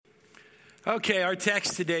Okay, our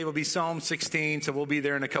text today will be Psalm 16, so we'll be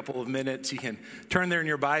there in a couple of minutes. You can turn there in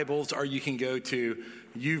your Bibles, or you can go to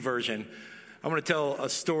YouVersion. I want to tell a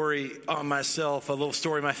story on myself, a little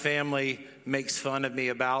story my family makes fun of me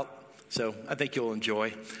about, so I think you'll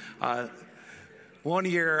enjoy. One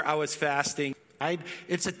year I was fasting.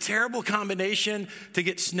 It's a terrible combination to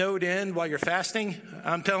get snowed in while you're fasting.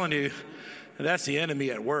 I'm telling you, that's the enemy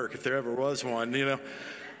at work, if there ever was one,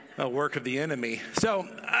 a work of the enemy. So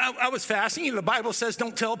I was fasting. The Bible says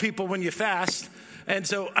don't tell people when you fast. And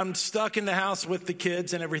so I'm stuck in the house with the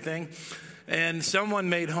kids and everything. And someone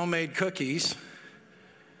made homemade cookies.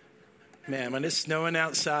 Man, when it's snowing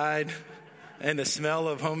outside and the smell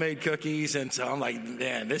of homemade cookies. And so I'm like,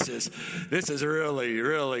 man, this is really,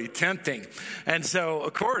 really tempting. And so,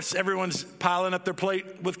 of course, everyone's piling up their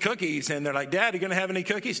plate with cookies. And they're like, Dad, are you going to have any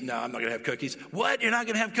cookies? No, I'm not going to have cookies. What? You're not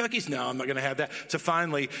going to have cookies? No, I'm not going to have that. So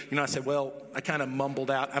finally, I said, well, I kind of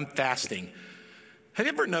mumbled out, I'm fasting. Have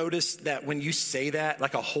you ever noticed that when you say that,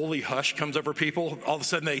 like a holy hush comes over people? All of a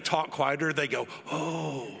sudden they talk quieter. They go,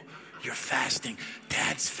 oh, you're fasting.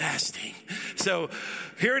 Dad's fasting. So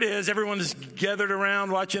here it is. Everyone's gathered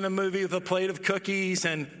around watching a movie with a plate of cookies.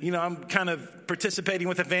 And, I'm kind of participating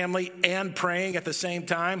with the family and praying at the same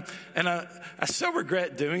time. And I so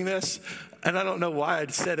regret doing this. And I don't know why I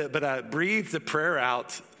said it, but I breathed the prayer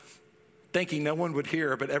out thinking no one would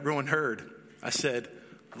hear, but everyone heard. I said,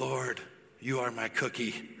 Lord, you are my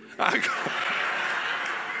cookie.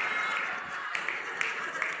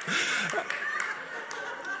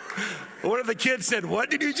 One of the kids said,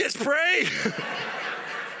 what did you just pray?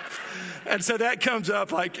 And so that comes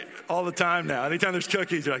up like all the time now. Anytime there's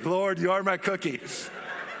cookies, you're like, Lord, you are my cookie.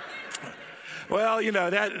 Well,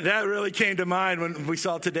 that really came to mind when we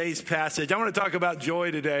saw today's passage. I want to talk about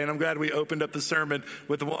joy today, and I'm glad we opened up the sermon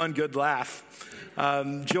with one good laugh.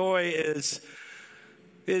 Joy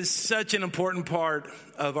is such an important part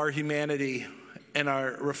of our humanity and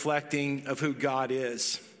our reflecting of who God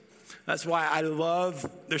is. That's why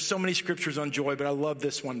there's so many scriptures on joy, but I love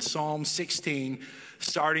this one, Psalm 16,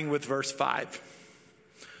 starting with verse 5.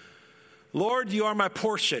 Lord, you are my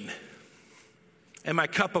portion and my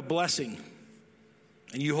cup of blessing,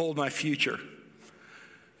 and you hold my future.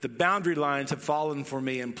 The boundary lines have fallen for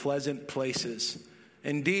me in pleasant places.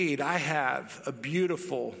 Indeed, I have a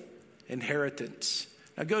beautiful inheritance.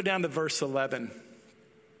 Now go down to verse 11.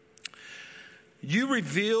 You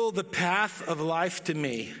reveal the path of life to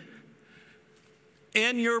me.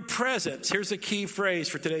 In your presence, here's a key phrase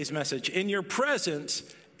for today's message. In your presence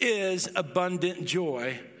is abundant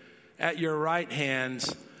joy. At your right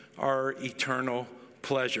hands are eternal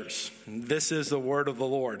pleasures. This is the word of the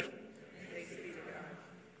Lord.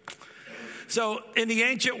 So in the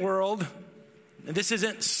ancient world, and this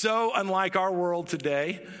isn't so unlike our world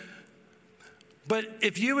today, but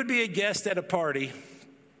if you would be a guest at a party,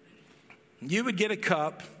 you would get a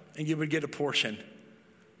cup and you would get a portion.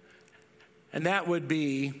 And that would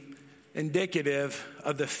be indicative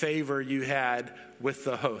of the favor you had with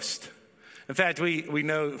the host. In fact, we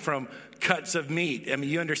know from cuts of meat,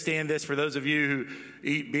 you understand this for those of you who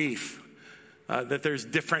eat beef, that there's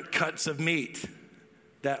different cuts of meat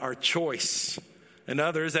that are choice and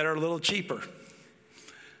others that are a little cheaper.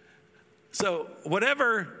 So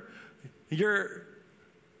whatever your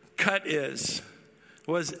cut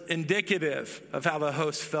was indicative of how the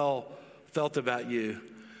host felt about you.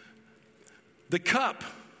 The cup,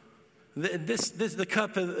 the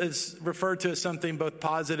cup is referred to as something both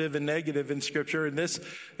positive and negative in Scripture. In this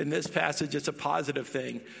passage, it's a positive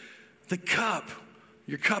thing. The cup,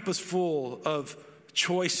 your cup is full of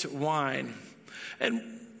choice wine.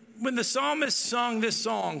 And when the psalmist sung this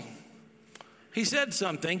song, he said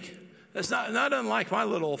something that's not unlike my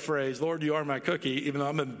little phrase, Lord, you are my cookie, even though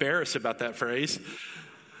I'm embarrassed about that phrase,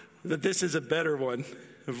 that this is a better one.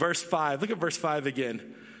 Verse 5, look at verse 5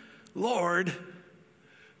 again. Lord,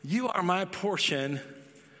 you are my portion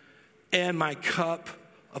and my cup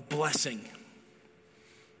of blessing.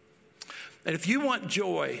 And if you want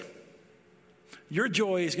joy, your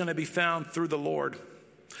joy is going to be found through the Lord.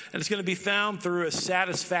 And it's going to be found through a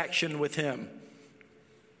satisfaction with Him.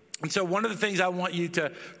 And so one of the things I want you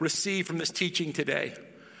to receive from this teaching today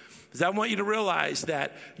is I want you to realize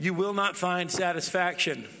that you will not find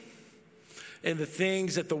satisfaction in the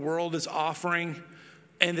things that the world is offering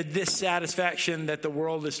and the dissatisfaction that the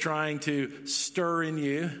world is trying to stir in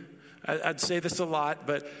you. I'd say this a lot,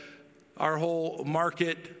 but our whole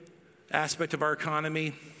market aspect of our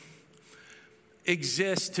economy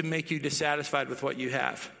exists to make you dissatisfied with what you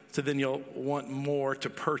have. So then you'll want more to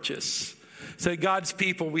purchase. So God's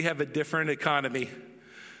people, we have a different economy.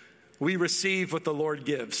 We receive what the Lord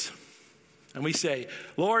gives. And we say,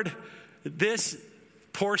 Lord, this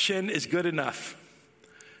portion is good enough.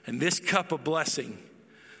 And this cup of blessing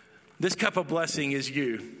is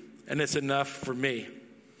you, and it's enough for me.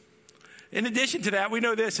 In addition to that, we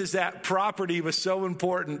know this is that property was so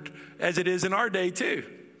important as it is in our day too.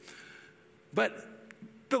 But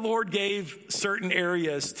the Lord gave certain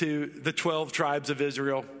areas to the 12 tribes of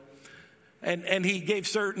Israel, and he gave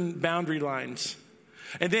certain boundary lines.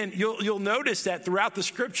 And then you'll notice that throughout the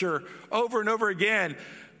scripture, over and over again,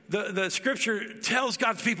 the scripture tells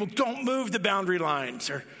God's people, don't move the boundary lines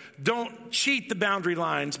or don't cheat the boundary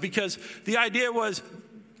lines, because the idea was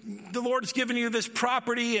the Lord's given you this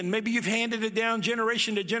property and maybe you've handed it down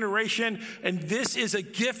generation to generation, and this is a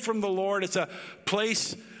gift from the Lord. It's a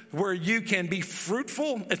place where you can be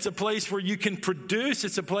fruitful. It's a place where you can produce.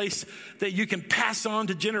 It's a place that you can pass on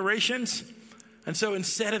to generations. And so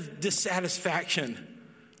instead of dissatisfaction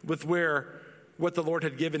with what the Lord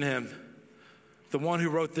had given him, the one who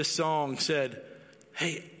wrote this song said,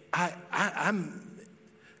 hey,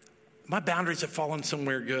 my boundaries have fallen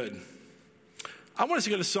somewhere good. I want us to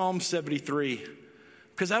go to Psalm 73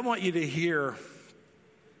 because I want you to hear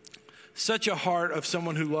such a heart of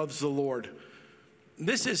someone who loves the Lord.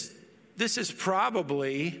 This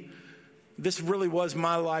really was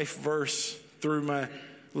my life verse through my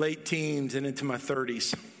late teens and into my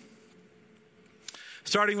 30s.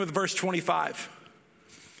 Starting with verse 25.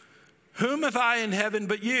 Whom have I in heaven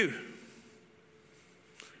but you?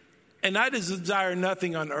 And I desire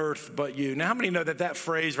nothing on earth but you. Now, how many know that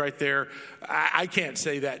phrase right there, I can't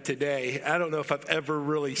say that today. I don't know if I've ever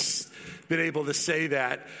really been able to say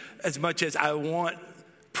that as much as I want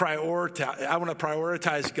to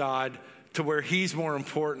prioritize God to where he's more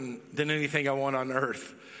important than anything I want on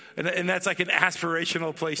earth. And that's like an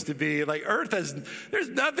aspirational place to be. Like there's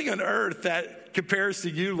nothing on earth that compares to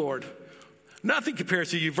you, Lord. Nothing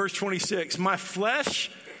compares to you. Verse 26, my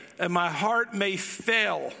flesh and my heart may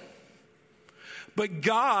fail, but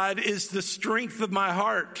God is the strength of my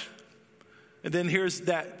heart. And then here's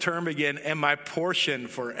that term again, and my portion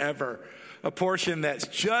forever. A portion that's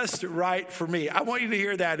just right for me. I want you to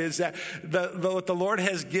hear that is that what the Lord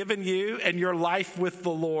has given you and your life with the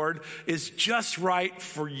Lord is just right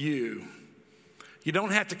for you. You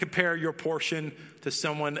don't have to compare your portion to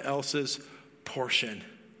someone else's portion.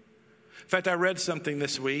 In fact, I read something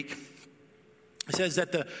this week. It says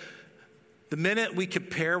that the minute we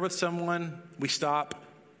compare with someone, we stop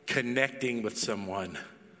connecting with someone.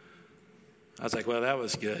 I was like, well, that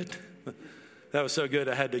was good. That was so good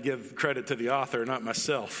I had to give credit to the author, not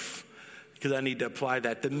myself, because I need to apply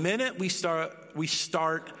that. The minute we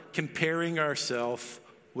start comparing ourselves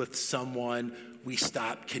with someone, we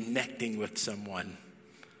stop connecting with someone.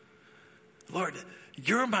 Lord,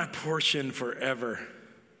 you're my portion forever.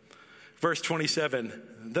 Verse 27,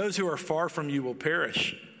 those who are far from you will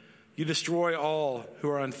perish. You destroy all who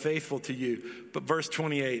are unfaithful to you. But verse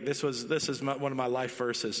 28, this is one of my life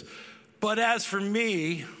verses. But as for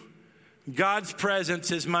me, God's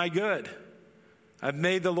presence is my good. I've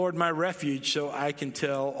made the Lord my refuge so I can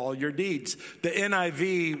tell all your deeds. The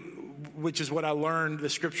NIV, which is what I learned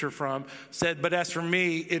the scripture from, said, but as for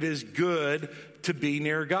me, it is good to be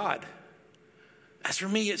near God. As for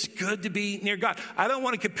me, it's good to be near God. I don't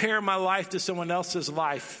want to compare my life to someone else's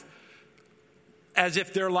life as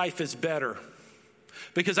if their life is better.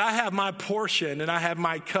 Because I have my portion and I have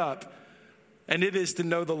my cup, and it is to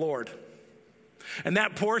know the Lord. And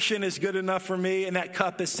that portion is good enough for me, and that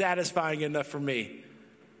cup is satisfying enough for me.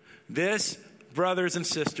 This, brothers and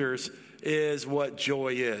sisters, is what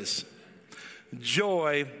joy is.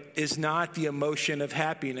 Joy is not the emotion of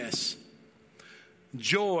happiness.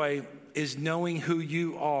 Joy is knowing who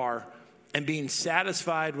you are and being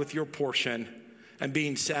satisfied with your portion and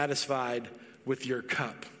being satisfied with your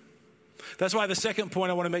cup. That's why the second point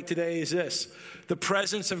I want to make today is this. The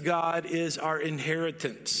presence of God is our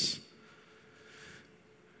inheritance.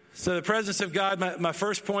 So the presence of God, my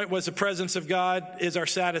first point was the presence of God is our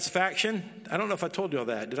satisfaction. I don't know if I told you all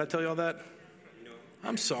that. Did I tell you all that? No.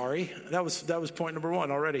 I'm sorry. That was point number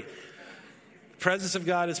one already. The presence of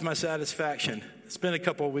God is my satisfaction. It's been a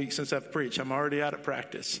couple of weeks since I've preached. I'm already out of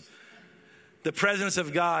practice. The presence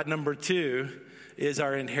of God, number two, is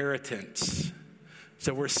our inheritance.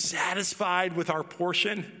 So we're satisfied with our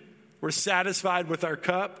portion. We're satisfied with our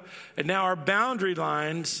cup. And now our boundary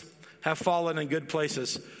lines have fallen in good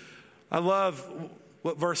places. I love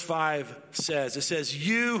what verse 5 says. It says,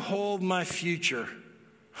 you hold my future.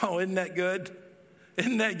 Oh, isn't that good?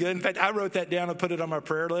 Isn't that good? In fact, I wrote that down and put it on my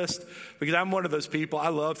prayer list because I'm one of those people. I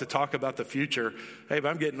love to talk about the future. Hey, but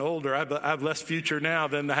I'm getting older. I have less future now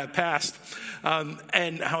than I have past.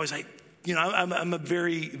 And I was like, I'm a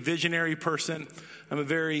very visionary person. I'm a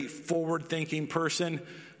very forward-thinking person.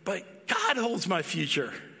 But God holds my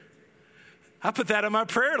future. I put that on my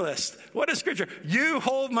prayer list. What a scripture. You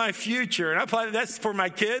hold my future. And I apply that's for my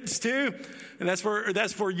kids too. And that's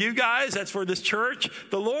for you guys. That's for this church.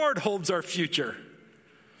 The Lord holds our future.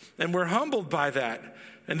 And we're humbled by that.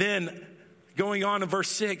 And then going on in verse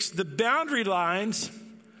 6, the boundary lines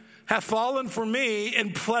have fallen for me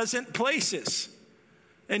in pleasant places.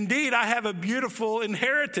 Indeed, I have a beautiful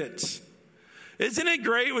inheritance. Isn't it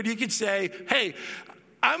great when you can say, hey,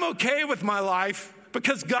 I'm okay with my life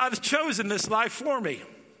because God has chosen this life for me.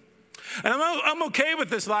 And I'm okay with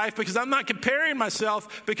this life because I'm not comparing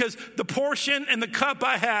myself, because the portion and the cup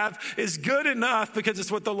I have is good enough because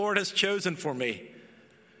it's what the Lord has chosen for me.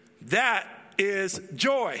 That is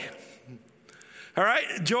joy. All right?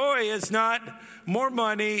 Joy is not more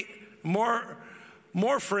money, more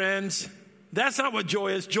friends. That's not what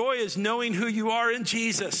joy is. Joy is knowing who you are in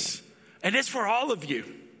Jesus. And it's for all of you.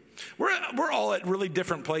 We're all at really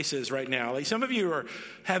different places right now. Like some of you are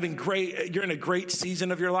you're in a great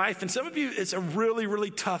season of your life. And some of you, it's a really,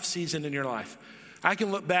 really tough season in your life. I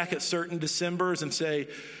can look back at certain Decembers and say,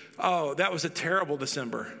 oh, that was a terrible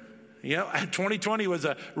December. 2020 was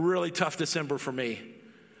a really tough December for me.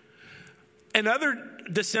 And other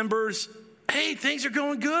Decembers, hey, things are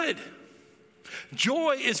going good.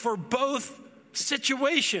 Joy is for both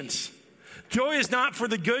situations. Joy is not for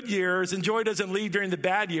the good years, and joy doesn't leave during the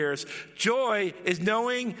bad years. Joy is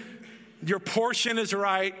knowing your portion is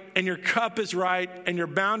right, and your cup is right, and your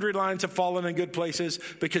boundary lines have fallen in good places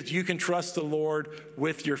because you can trust the Lord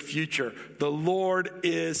with your future. The Lord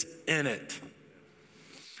is in it.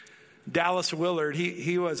 Dallas Willard,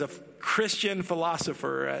 he was a Christian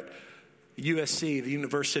philosopher at USC, the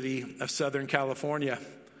University of Southern California.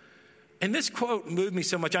 And this quote moved me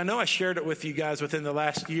so much. I know I shared it with you guys within the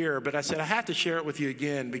last year, but I said I have to share it with you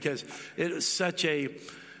again because it was such a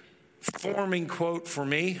forming quote for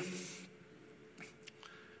me.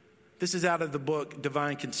 This is out of the book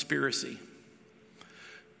Divine Conspiracy.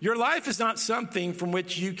 Your life is not something from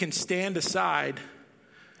which you can stand aside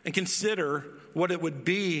and consider what it would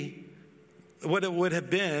be, what it would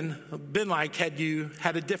have been like had you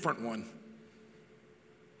had a different one.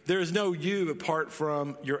 There is no you apart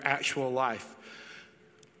from your actual life.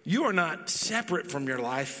 You are not separate from your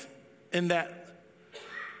life. In that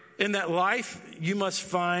life, you must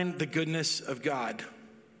find the goodness of God.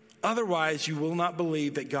 Otherwise, you will not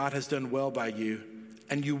believe that God has done well by you,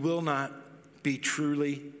 and you will not be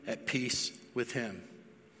truly at peace with him.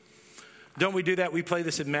 Don't we do that? We play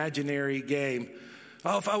this imaginary game.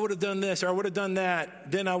 Oh, if I would have done this or I would have done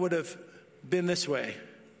that, then I would have been this way.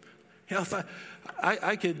 If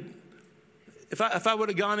I would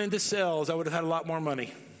have gone into sales, I would have had a lot more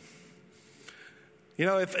money.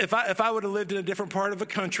 If I would have lived in a different part of the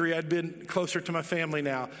country, I'd been closer to my family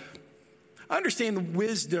now. I understand the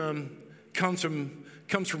wisdom comes from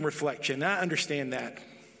reflection. I understand that.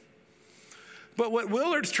 But what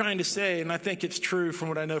Willard's trying to say, and I think it's true from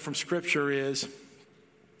what I know from Scripture, is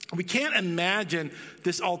we can't imagine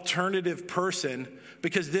this alternative person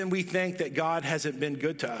because then we think that God hasn't been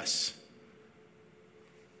good to us.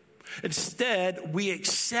 Instead, we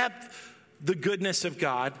accept the goodness of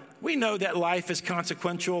God. We know that life is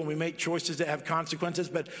consequential and we make choices that have consequences,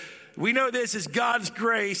 but we know this is God's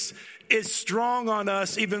grace is strong on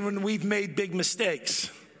us even when we've made big mistakes.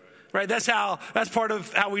 Right? That's part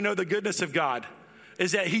of how we know the goodness of God,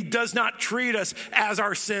 is that he does not treat us as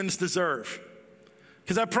our sins deserve.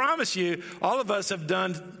 Because I promise you, all of us have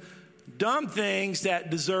done dumb things that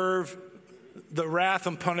deserve the wrath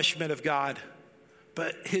and punishment of God.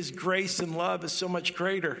 But his grace and love is so much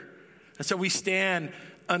greater. And so we stand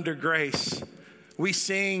under grace. We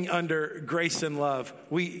sing under grace and love.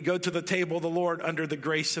 We go to the table of the Lord under the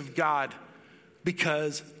grace of God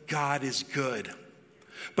because God is good.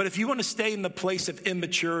 But if you want to stay in the place of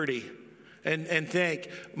immaturity and think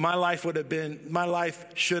my life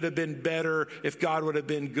should have been better if God would have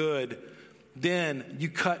been good, then you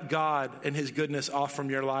cut God and his goodness off from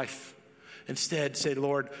your life. Instead, say,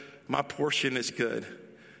 Lord, my portion is good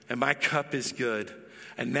and my cup is good,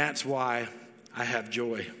 and that's why I have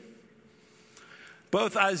joy.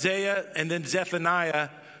 Both Isaiah and then Zephaniah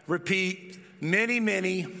repeat many,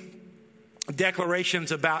 many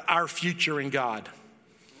declarations about our future in God.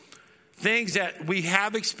 Things that we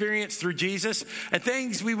have experienced through Jesus and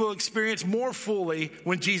things we will experience more fully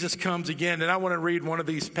when Jesus comes again. And I want to read one of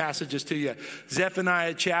these passages to you.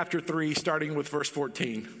 Zephaniah chapter 3, starting with verse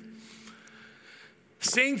 14.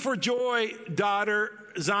 Sing for joy, daughter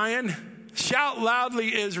Zion. Shout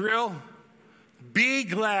loudly, Israel. Be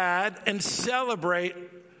glad and celebrate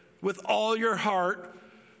with all your heart,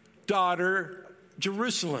 daughter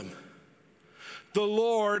Jerusalem. The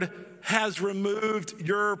Lord has removed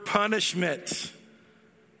your punishment.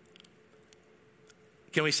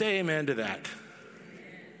 Can we say amen to that?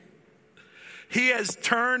 He has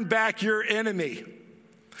turned back your enemy.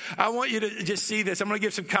 I want you to just see this. I'm going to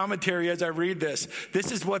give some commentary as I read this.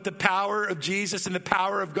 This is what the power of Jesus and the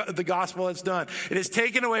power of the gospel has done. It has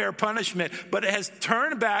taken away our punishment, but it has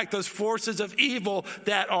turned back those forces of evil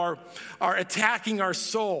that are attacking our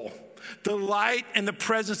soul. The light and the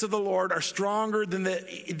presence of the Lord are stronger than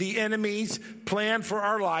the enemy's plan for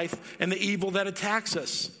our life and the evil that attacks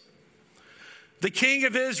us. The King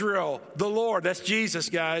of Israel, the Lord, that's Jesus,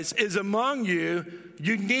 guys, is among you.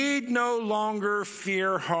 You need no longer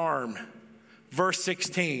fear harm. Verse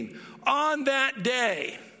 16. On that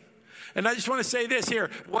day, and I just want to say this here.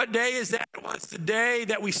 What day is that? Well, it's the day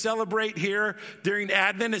that we celebrate here during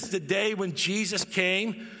Advent. It's the day when Jesus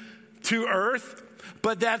came to earth.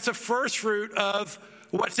 But that's a first fruit of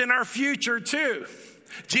what's in our future too.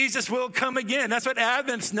 Jesus will come again. That's what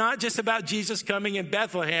Advent's not just about Jesus coming in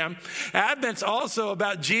Bethlehem. Advent's also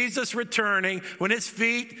about Jesus returning when his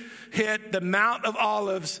feet hit the Mount of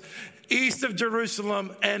Olives east of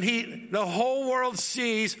Jerusalem, and the whole world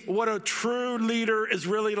sees what a true leader is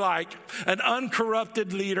really like. An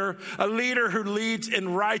uncorrupted leader, a leader who leads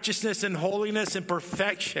in righteousness and holiness and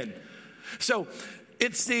perfection. So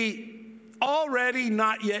it's the already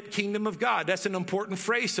not yet kingdom of God. That's an important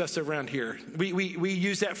phrase to us around here. We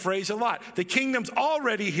use that phrase a lot. The kingdom's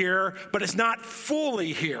already here, but it's not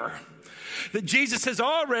fully here. That Jesus has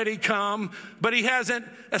already come, but he hasn't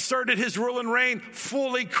asserted his rule and reign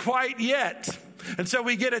fully quite yet. And so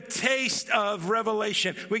we get a taste of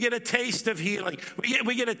revelation. We get a taste of healing.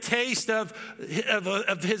 We get a taste of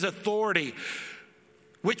his authority,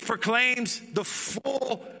 which proclaims the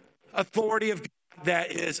full authority of God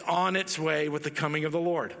that is on its way with the coming of the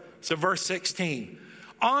Lord. So verse 16,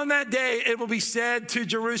 on that day it will be said to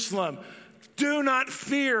Jerusalem, do not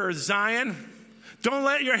fear, Zion. Don't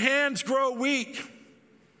let your hands grow weak.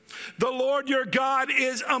 The Lord your God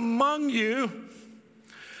is among you,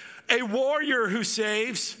 a warrior who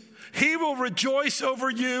saves. He will rejoice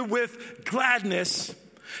over you with gladness.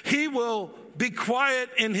 He will be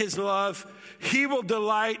quiet in his love. He will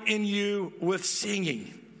delight in you with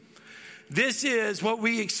singing. This is what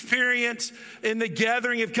we experience in the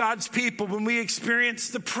gathering of God's people when we experience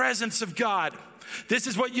the presence of God. This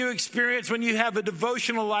is what you experience when you have a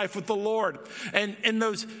devotional life with the Lord. And in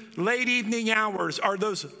those late evening hours or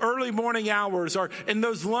those early morning hours or in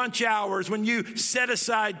those lunch hours when you set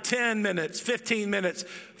aside 10 minutes, 15 minutes,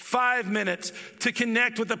 5 minutes to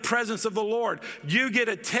connect with the presence of the Lord, you get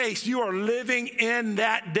a taste. You are living in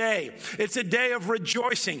that day. It's a day of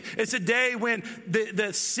rejoicing. It's a day when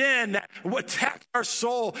the sin that attacks our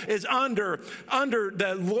soul is under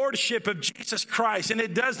the lordship of Jesus Christ, and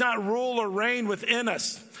it does not rule or reign within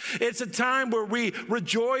us. It's a time where we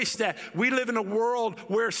rejoice that we live in a world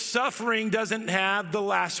where suffering doesn't have the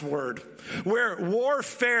last word, where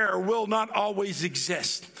warfare will not always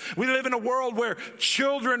exist. We live in a world where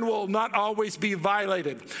children will not always be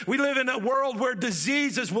violated. We live in a world where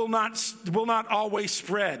diseases will not always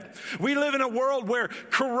spread. We live in a world where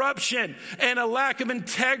corruption and a lack of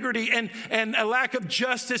integrity and a lack of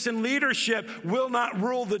justice and leadership will not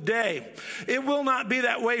rule the day. It will not be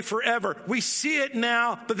that way forever. We see it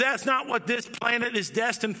now, but that's not what this planet is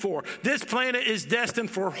destined for. This planet is destined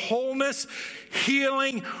for wholeness,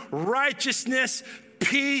 healing, righteousness,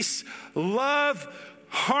 peace, love,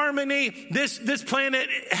 harmony. This planet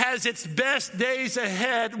has its best days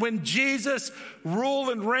ahead when Jesus' rule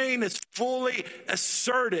and reign is fully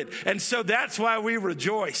asserted. And so that's why we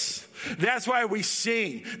rejoice. That's why we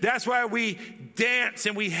sing. That's why we dance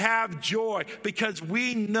and we have joy, because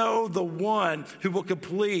we know the one who will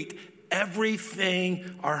complete everything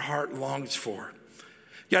our heart longs for.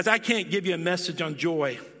 Guys, I can't give you a message on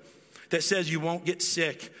joy that says you won't get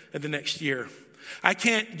sick in the next year. I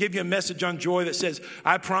can't give you a message on joy that says,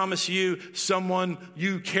 I promise you someone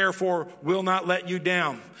you care for will not let you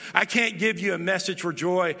down. I can't give you a message for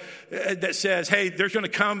joy that says, hey, there's going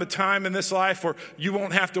to come a time in this life where you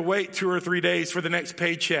won't have to wait 2 or 3 days for the next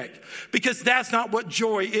paycheck. Because that's not what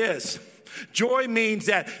joy is. Joy means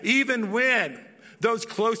that even when those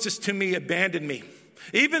closest to me abandon me,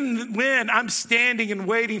 even when I'm standing and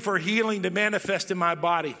waiting for healing to manifest in my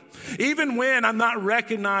body, even when I'm not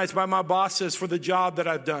recognized by my bosses for the job that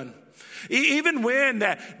I've done, even when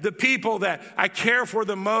that the people that I care for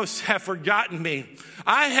the most have forgotten me,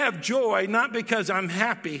 I have joy not because I'm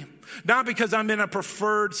happy, not because I'm in a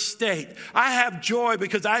preferred state. I have joy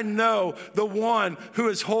because I know the one who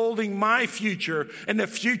is holding my future and the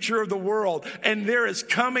future of the world. And there is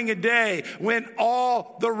coming a day when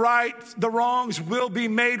all the wrongs will be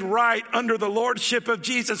made right under the lordship of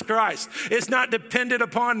Jesus Christ. It's not dependent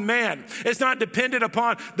upon man. It's not dependent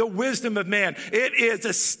upon the wisdom of man. It is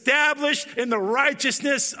established in the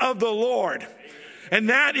righteousness of the Lord. And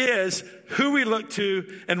that is who we look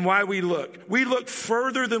to and why we look. We look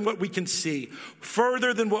further than what we can see,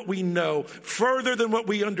 further than what we know, further than what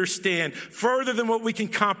we understand, further than what we can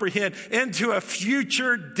comprehend, into a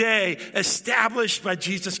future day established by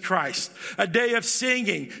Jesus Christ. A day of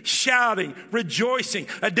singing, shouting, rejoicing,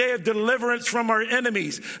 a day of deliverance from our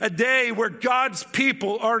enemies, a day where God's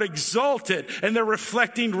people are exalted and they're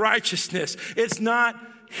reflecting righteousness. It's not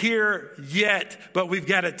here yet, but we've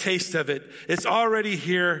got a taste of it. It's already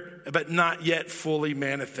here, but not yet fully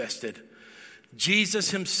manifested.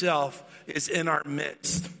 Jesus himself is in our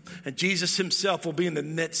midst, and Jesus himself will be in the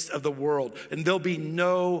midst of the world, and there'll be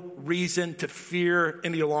no reason to fear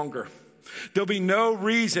any longer. There'll be no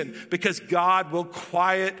reason, because God will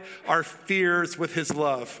quiet our fears with his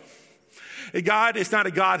love. God is not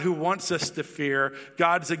a God who wants us to fear.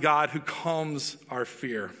 God is a God who calms our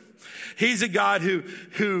fear. He's a God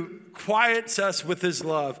who quiets us with his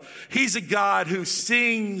love. He's a God who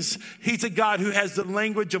sings. He's a God who has the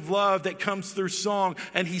language of love that comes through song,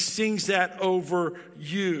 and he sings that over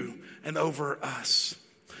you and over us.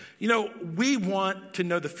 You know, we want to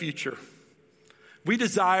know the future. We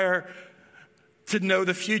desire to know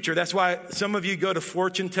the future. That's why some of you go to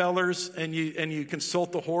fortune tellers and you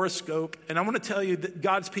consult the horoscope. And I want to tell you that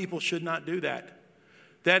God's people should not do that.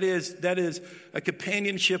 That is a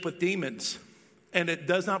companionship with demons, and it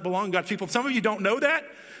does not belong to God's people. Some of you don't know that,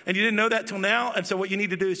 and you didn't know that till now, and so what you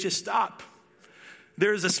need to do is just stop.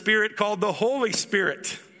 There's a spirit called the Holy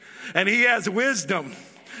Spirit, and he has wisdom,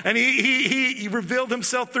 and he revealed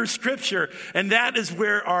himself through Scripture, and that is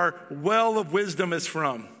where our well of wisdom is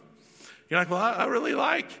from. You're like, well, I really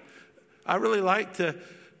like to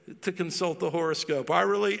consult the horoscope. I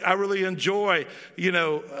really enjoy,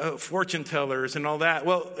 fortune tellers and all that.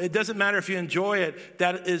 Well, it doesn't matter if you enjoy it.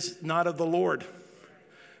 That is not of the Lord.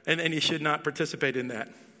 And you should not participate in that.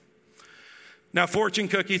 Now, fortune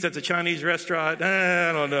cookies at the Chinese restaurant,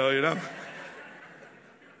 I don't know,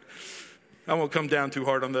 I won't come down too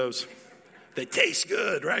hard on those. They taste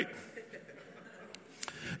good, right?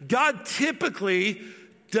 God typically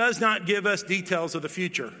does not give us details of the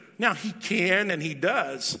future. Now, he can and he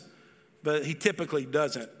does, but he typically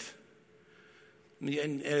doesn't.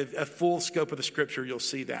 In a full scope of the Scripture, you'll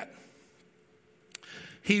see that.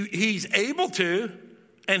 He's able to,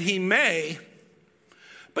 and he may,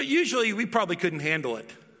 but usually we probably couldn't handle it.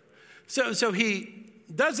 So he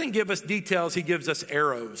doesn't give us details, he gives us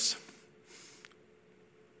arrows.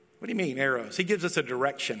 What do you mean, arrows? He gives us a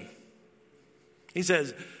direction. He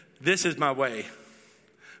says, this is my way.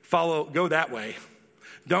 Go that way.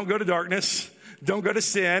 Don't go to darkness. Don't go to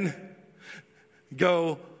sin.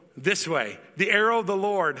 Go this way. The arrow of the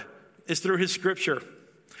Lord is through his Scripture,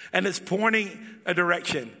 and it's pointing a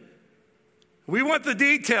direction. We want the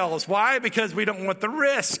details. Why? Because we don't want the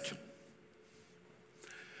risk.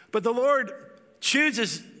 But the Lord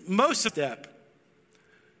chooses most of the step.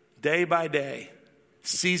 Day by day,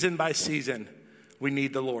 season by season, we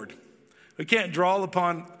need the Lord. We can't draw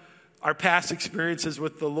upon our past experiences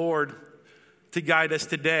with the Lord to guide us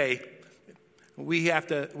today. We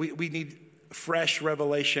need fresh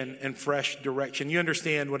revelation and fresh direction. You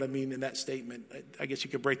understand what I mean in that statement. I guess you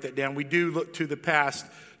could break that down. We do look to the past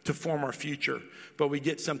to form our future, but we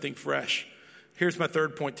get something fresh. Here's my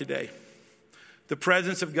third point today. The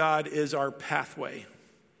presence of God is our pathway.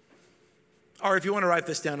 Or if you want to write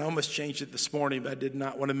this down, I almost changed it this morning, but I did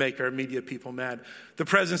not want to make our media people mad. The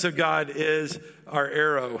presence of God is our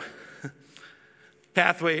arrow.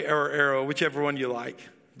 Pathway or arrow, whichever one you like.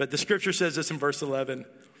 But the Scripture says this in verse 11.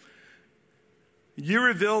 You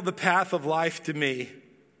reveal the path of life to me,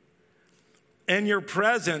 and your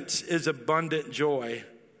presence is abundant joy.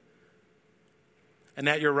 And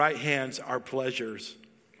at your right hands are pleasures,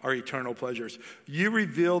 are eternal pleasures. You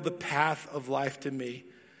reveal the path of life to me.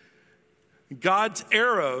 God's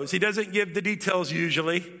arrows, he doesn't give the details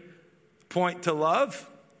usually, point to love,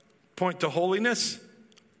 point to holiness,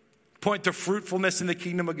 point to fruitfulness in the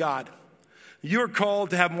kingdom of God. You are called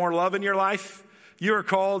to have more love in your life. You are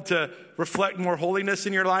called to reflect more holiness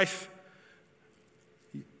in your life.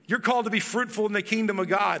 You're called to be fruitful in the kingdom of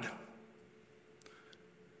God.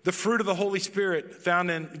 The fruit of the Holy Spirit found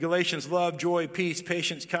in Galatians: love, joy, peace,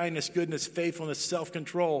 patience, kindness, goodness, faithfulness,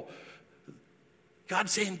 self-control.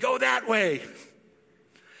 God's saying, go that way.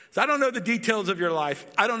 So I don't know the details of your life.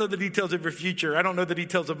 I don't know the details of your future. I don't know the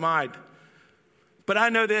details of mine. But I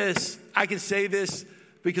know this. I can say this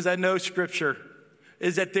because I know Scripture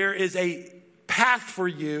is that there is a path for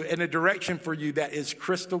you and a direction for you that is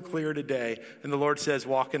crystal clear today. And the Lord says,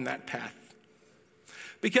 walk in that path.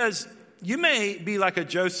 Because you may be like a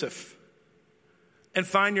Joseph and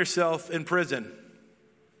find yourself in prison.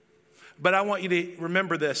 But I want you to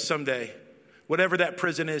remember this someday. Whatever that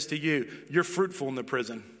prison is to you, you're fruitful in the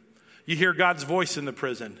prison. You hear God's voice in the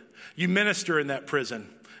prison. You minister in that prison.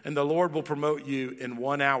 And the Lord will promote you in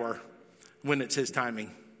 1 hour when it's his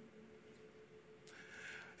timing.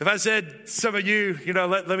 If I said, some of you,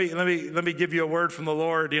 let me give you a word from the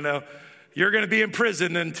Lord, you're going to be in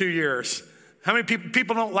prison in 2 years. How many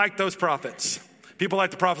people don't like those prophets? People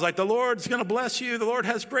like the prophets, like the Lord's going to bless you. The Lord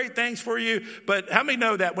has great things for you. But how many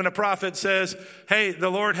know that when a prophet says, hey, the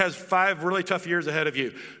Lord has 5 really tough years ahead of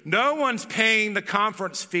you, no one's paying the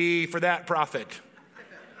conference fee for that prophet.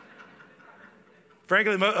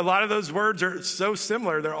 Frankly, a lot of those words are so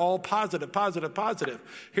similar. They're all positive, positive, positive.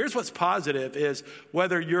 Here's what's positive is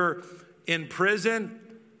whether you're in prison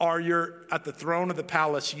or you're at the throne of the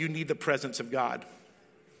palace, you need the presence of God.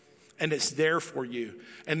 And it's there for you.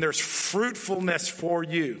 And there's fruitfulness for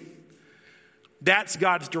you. That's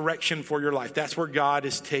God's direction for your life. That's where God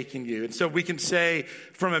is taking you. And so we can say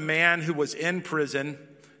from a man who was in prison,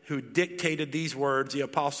 who dictated these words, the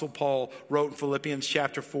Apostle Paul wrote in Philippians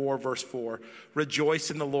chapter 4, verse 4, rejoice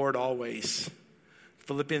in the Lord always.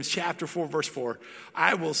 Philippians chapter 4, verse 4,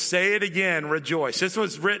 I will say it again, rejoice. This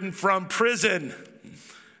was written from prison.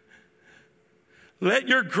 Let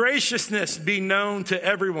your graciousness be known to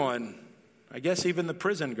everyone. I guess even the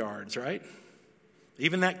prison guards, right?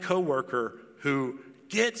 Even that coworker who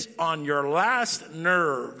gets on your last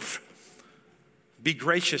nerve. Be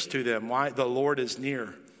gracious to them. Why? The Lord is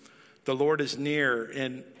near. The Lord is near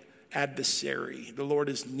in adversary. The Lord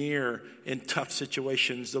is near in tough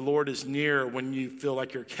situations. The Lord is near when you feel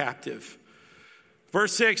like you're captive.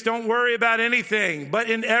 Verse 6, don't worry about anything, but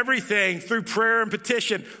in everything, through prayer and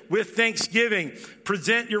petition, with thanksgiving,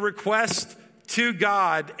 present your request to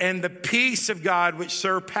God, and the peace of God, which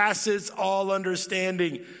surpasses all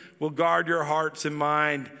understanding, will guard your hearts and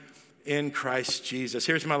mind in Christ Jesus.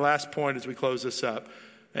 Here's my last point as we close this up.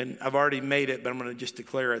 And I've already made it, but I'm going to just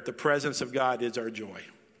declare it. The presence of God is our joy.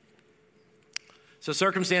 So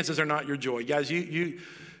circumstances are not your joy. Guys,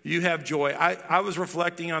 you have joy. I was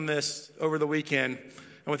reflecting on this over the weekend,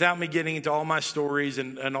 and without me getting into all my stories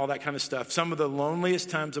and all that kind of stuff, some of the loneliest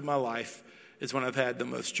times of my life is when I've had the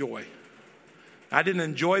most joy. I didn't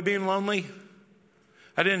enjoy being lonely.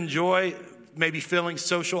 I didn't enjoy maybe feeling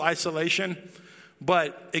social isolation,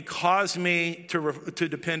 but it caused me to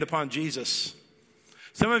depend upon Jesus.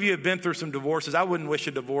 Some of you have been through some divorces. I wouldn't wish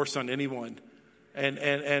a divorce on anyone. And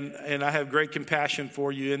I have great compassion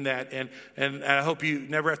for you in that. And I hope you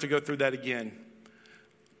never have to go through that again.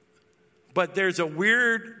 But there's a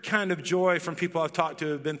weird kind of joy from people I've talked to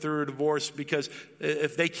who have been through a divorce, because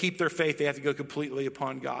if they keep their faith, they have to go completely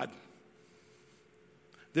upon God.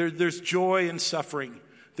 There's joy in suffering.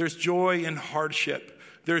 There's joy in hardship.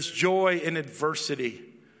 There's joy in adversity.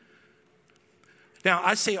 Now,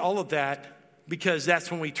 I say all of that because that's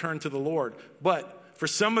when we turn to the Lord. But for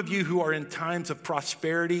some of you who are in times of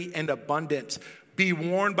prosperity and abundance, be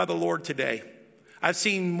warned by the Lord today. I've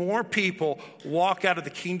seen more people walk out of the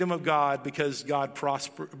kingdom of God because of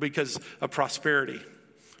prosperity.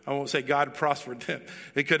 I won't say God prospered them.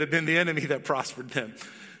 It could have been the enemy that prospered them.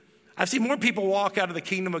 I've seen more people walk out of the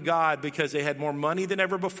kingdom of God because they had more money than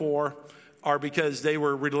ever before, or because they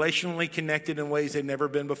were relationally connected in ways they've never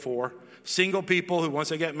been before. Single people who, once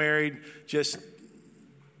they got married, just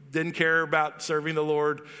didn't care about serving the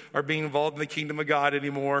Lord or being involved in the kingdom of God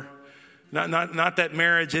anymore. Not that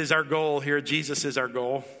marriage is our goal here. Jesus is our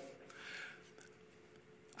goal.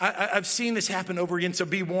 I've seen this happen over again, so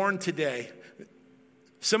be warned today.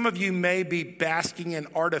 Some of you may be basking in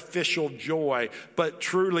artificial joy, but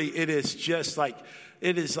truly it is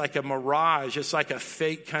like a mirage. It's like a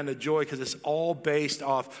fake kind of joy, because it's all based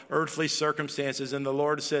off earthly circumstances. And the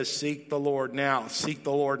Lord says, seek the Lord now. Seek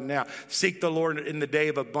the Lord now. Seek the Lord in the day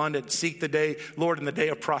of abundance. Seek the Lord in the day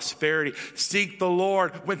of prosperity. Seek the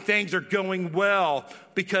Lord when things are going well,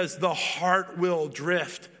 because the heart will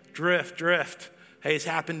drift. Hey, it's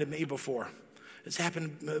happened to me before. It's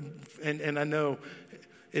happened, and I know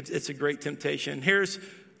it's a great temptation. I'm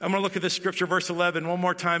going to look at this scripture, verse 11, one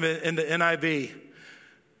more time in the NIV.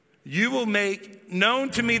 You will make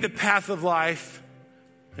known to me the path of life.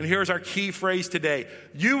 And here's our key phrase today.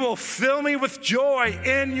 You will fill me with joy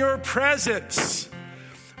in your presence,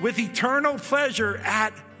 with eternal pleasure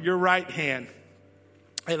at your right hand.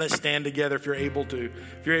 Hey, let's stand together if you're able to.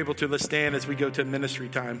 If you're able to, let's stand as we go to ministry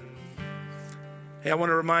time. Hey, I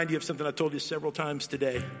want to remind you of something I told you several times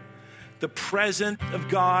today. The presence of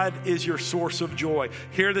God is your source of joy.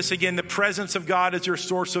 Hear this again. The presence of God is your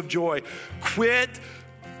source of joy. Quit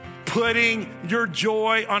putting your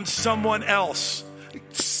joy on someone else.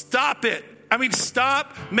 Stop it.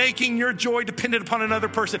 Stop making your joy dependent upon another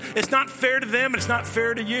person. It's not fair to them. It's not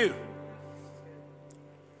fair to you.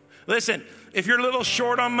 Listen, if you're a little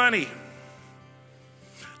short on money,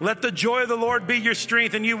 let the joy of the Lord be your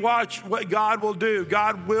strength, and you watch what God will do.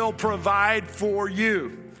 God will provide for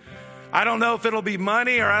you. I don't know if it'll be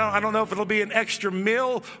money, or I don't know if it'll be an extra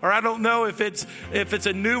meal, or I don't know if it's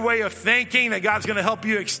a new way of thinking that God's going to help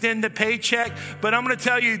you extend the paycheck. But I'm going to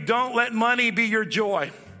tell you, don't let money be your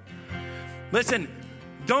joy. Listen,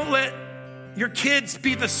 don't let your kids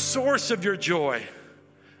be the source of your joy.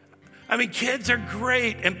 Kids are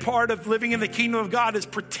great, and part of living in the kingdom of God is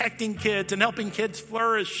protecting kids and helping kids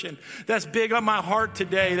flourish. And that's big on my heart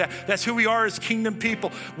today. That's who we are as kingdom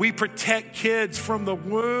people. We protect kids from the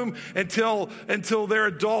womb until they're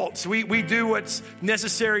adults. We do what's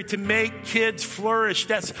necessary to make kids flourish.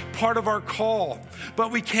 That's part of our call.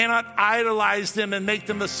 But we cannot idolize them and make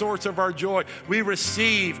them the source of our joy. We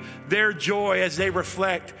receive their joy as they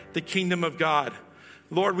reflect the kingdom of God.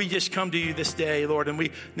 Lord, we just come to you this day, Lord, and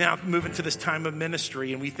we now move into this time of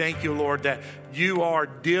ministry, and we thank you, Lord, that you are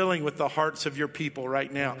dealing with the hearts of your people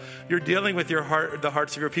right now. You're dealing with the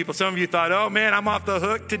hearts of your people. Some of you thought, oh man, I'm off the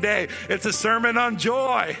hook today. It's a sermon on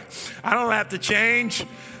joy. I don't have to change.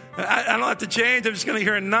 I don't have to change. I'm just going to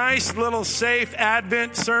hear a nice little safe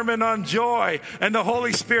Advent sermon on joy. And the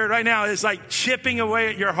Holy Spirit right now is like chipping away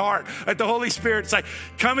at your heart. Like the Holy Spirit's like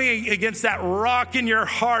coming against that rock in your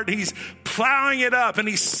heart. He's plowing it up and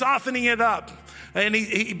he's softening it up. And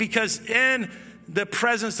because in the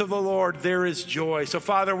presence of the Lord, there is joy. So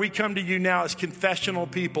Father, we come to you now as confessional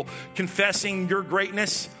people, confessing your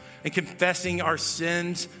greatness and confessing our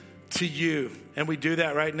sins to you. And we do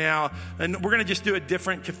that right now. And we're going to just do a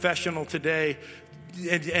different confessional today.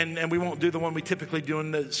 And we won't do the one we typically do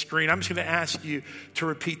on the screen. I'm just going to ask you to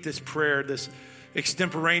repeat this prayer, this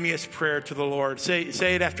extemporaneous prayer to the Lord. Say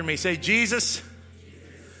it after me. Say, Jesus,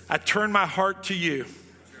 I turn my heart to you.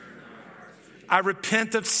 I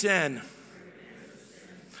repent of sin.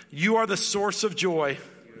 You are the source of joy.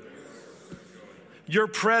 Your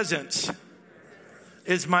presence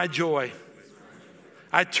is my joy.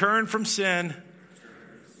 I turn from sin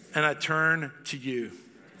and I turn to you.